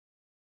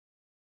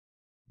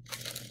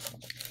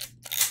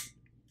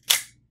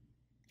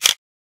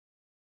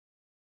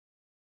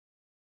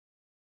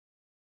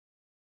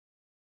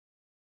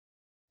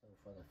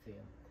for the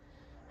film,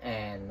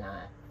 and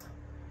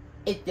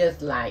it's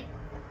just like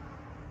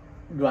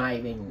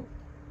driving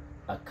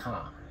a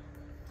car.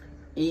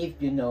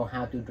 If you know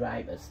how to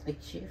drive a stick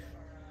shift,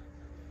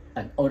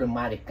 an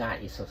automatic car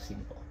is so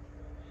simple.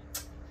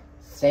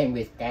 Same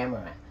with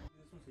camera.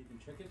 This one so you can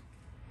check it?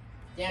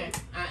 Yeah,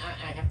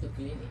 I have to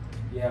clean it.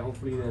 Yeah,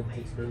 hopefully that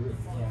takes care of it.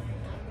 Yeah.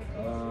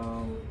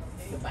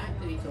 The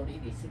battery is already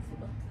 60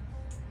 bucks.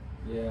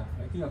 Yeah,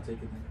 I think I'll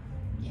take it then.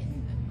 Yes.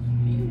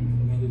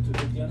 I'm gonna do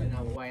 250 on it.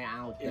 Now wear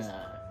out the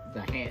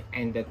head,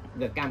 and the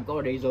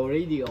camcorder is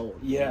already old.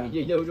 Yeah.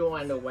 You don't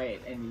want to wear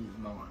it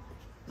anymore.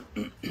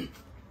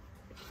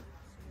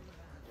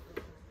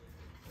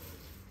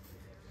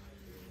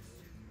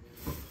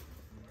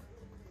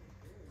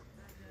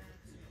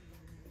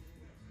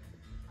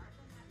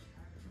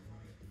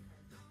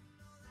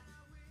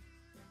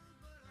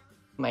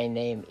 My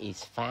name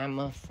is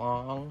Pham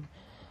Phong,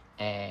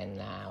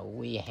 and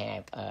we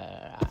have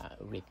a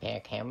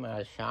repair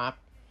camera shop,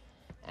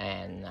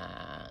 and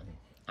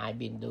I've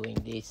been doing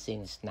this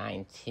since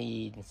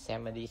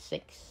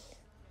 1976,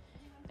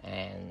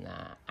 and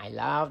I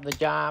love the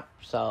job,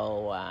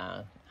 so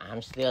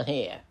I'm still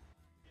here.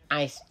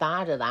 I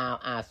started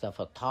out as a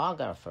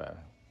photographer,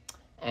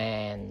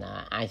 and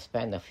I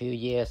spent a few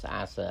years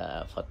as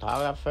a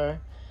photographer.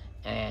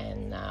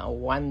 And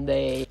one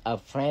day, a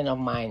friend of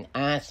mine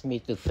asked me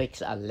to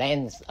fix a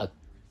lens, a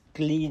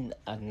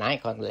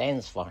Nikon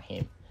lens for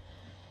him.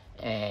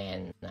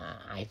 And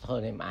I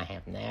told him I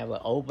have never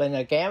opened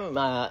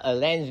a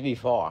lens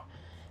before.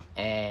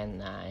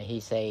 And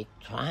he said,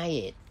 try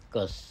it,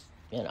 because,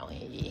 you know,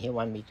 he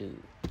wanted me to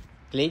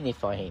clean it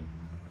for him.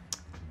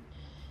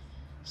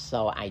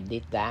 So I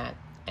did that,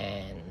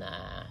 and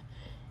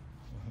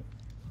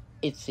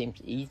it seems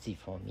easy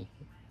for me.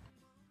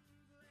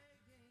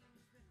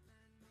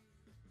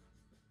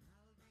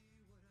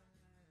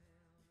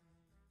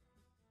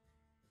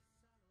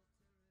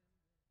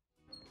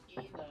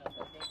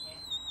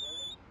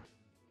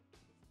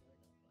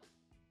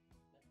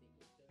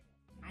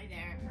 Hi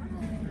there.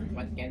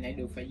 What can I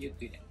do for you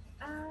today?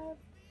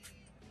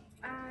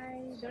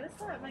 I noticed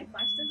that my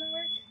flash doesn't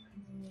work.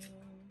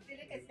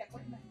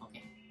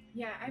 Okay.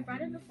 Yeah, I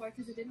brought it before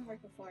because it didn't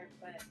work before,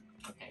 but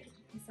Okay.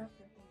 it's not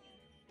working.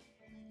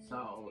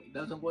 So it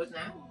doesn't work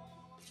now?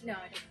 No,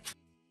 it didn't.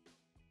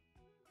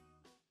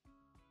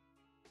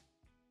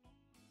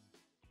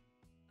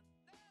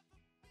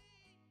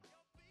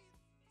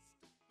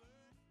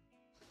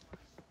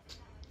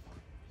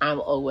 I'm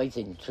always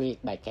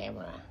intrigued by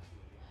camera.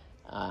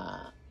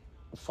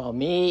 For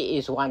me,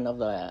 it's one of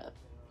the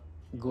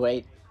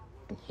great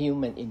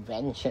human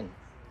invention.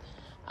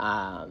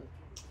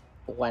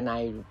 When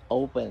I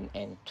open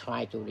and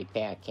try to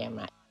repair a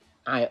camera,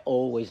 I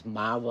always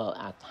marvel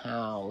at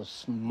how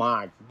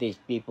smart these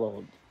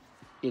people,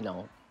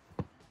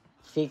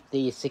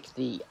 50,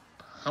 60,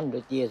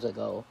 100 years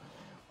ago,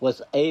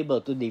 was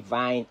able to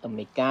divine a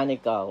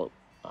mechanical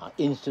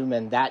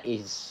instrument that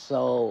is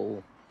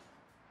so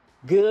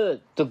good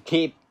to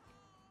keep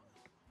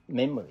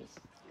memories.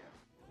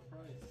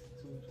 Price,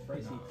 too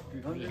pricey.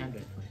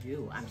 300 for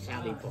you. I'm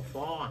selling for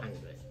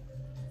 400.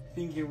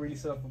 Think you already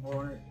sell for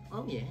 400?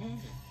 Oh yeah.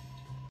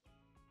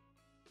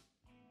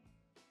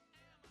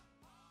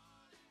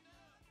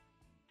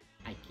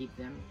 I keep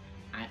them.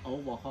 I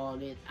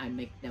overhaul it. I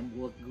make them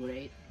work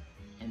great,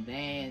 and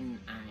then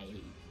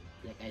I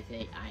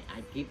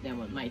keep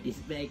them on my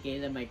display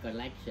case in my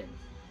collection.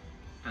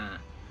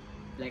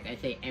 Like I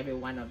say, every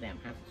one of them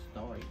has a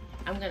story.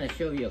 I'm gonna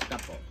show you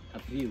a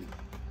few,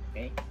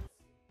 okay?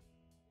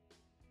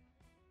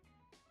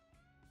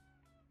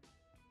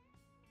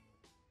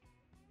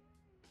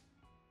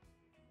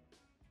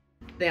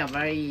 They are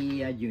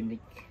very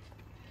unique,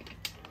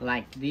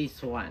 like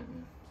this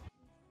one.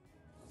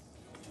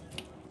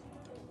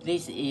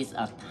 This is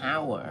a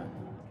tower,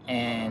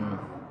 and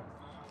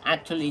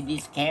actually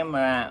this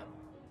camera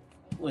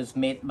was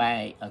made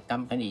by a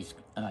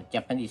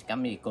Japanese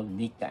company called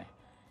Nikon,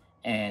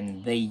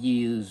 and they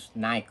use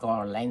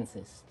Nikon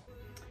lenses,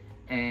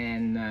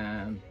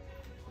 and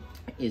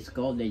it's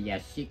called the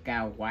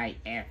Yashica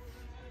YF.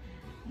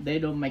 They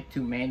don't make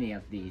too many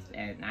of these,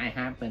 and I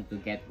happen to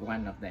get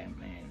one of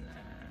them, and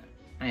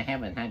I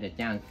haven't had a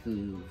chance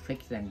to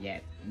fix them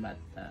yet, but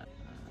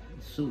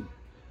soon.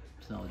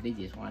 So this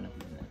is one of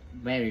them.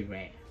 Very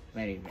rare,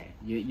 very rare.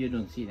 You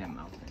don't see them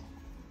often.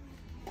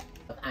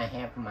 But I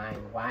have my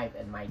wife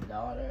and my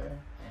daughter,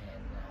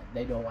 and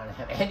they don't want to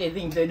have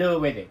anything to do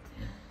with it.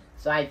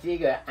 So I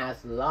figure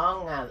as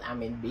long as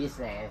I'm in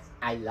business,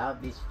 I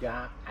love this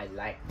job. I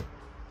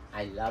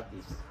love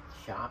this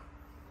shop.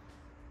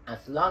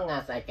 As long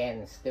as I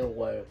can still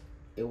work,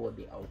 it will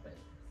be open.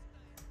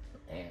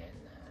 And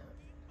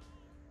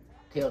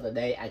till the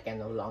day I can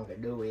no longer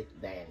do it,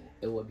 then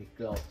it will be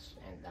closed,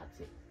 and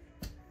that's it.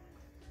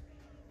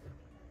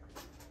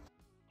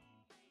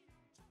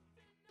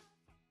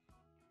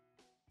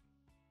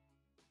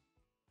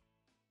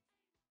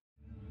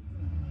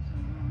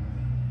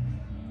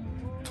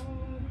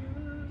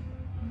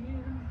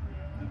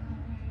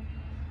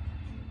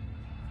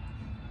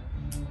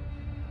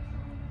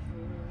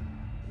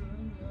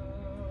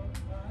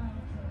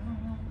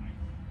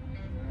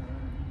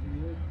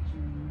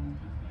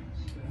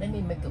 Let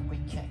me make a quick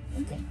check,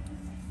 okay?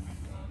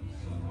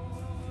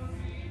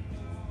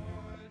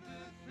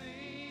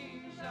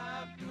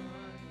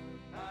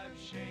 I've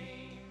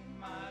shamed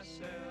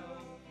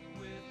myself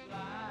with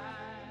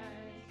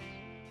lies.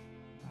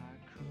 My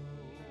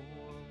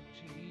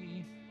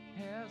cruelty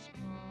has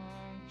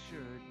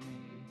punctured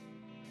me,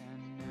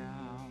 and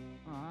now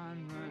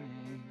I'm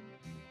running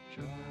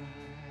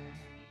dry.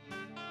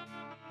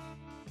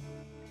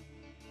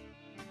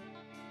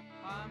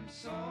 I'm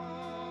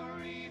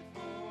sorry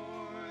for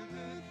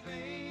the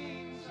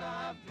things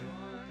I've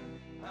done.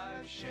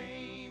 I've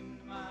shamed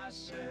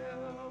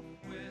myself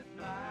with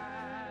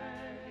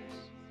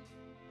lies,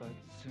 but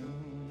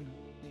soon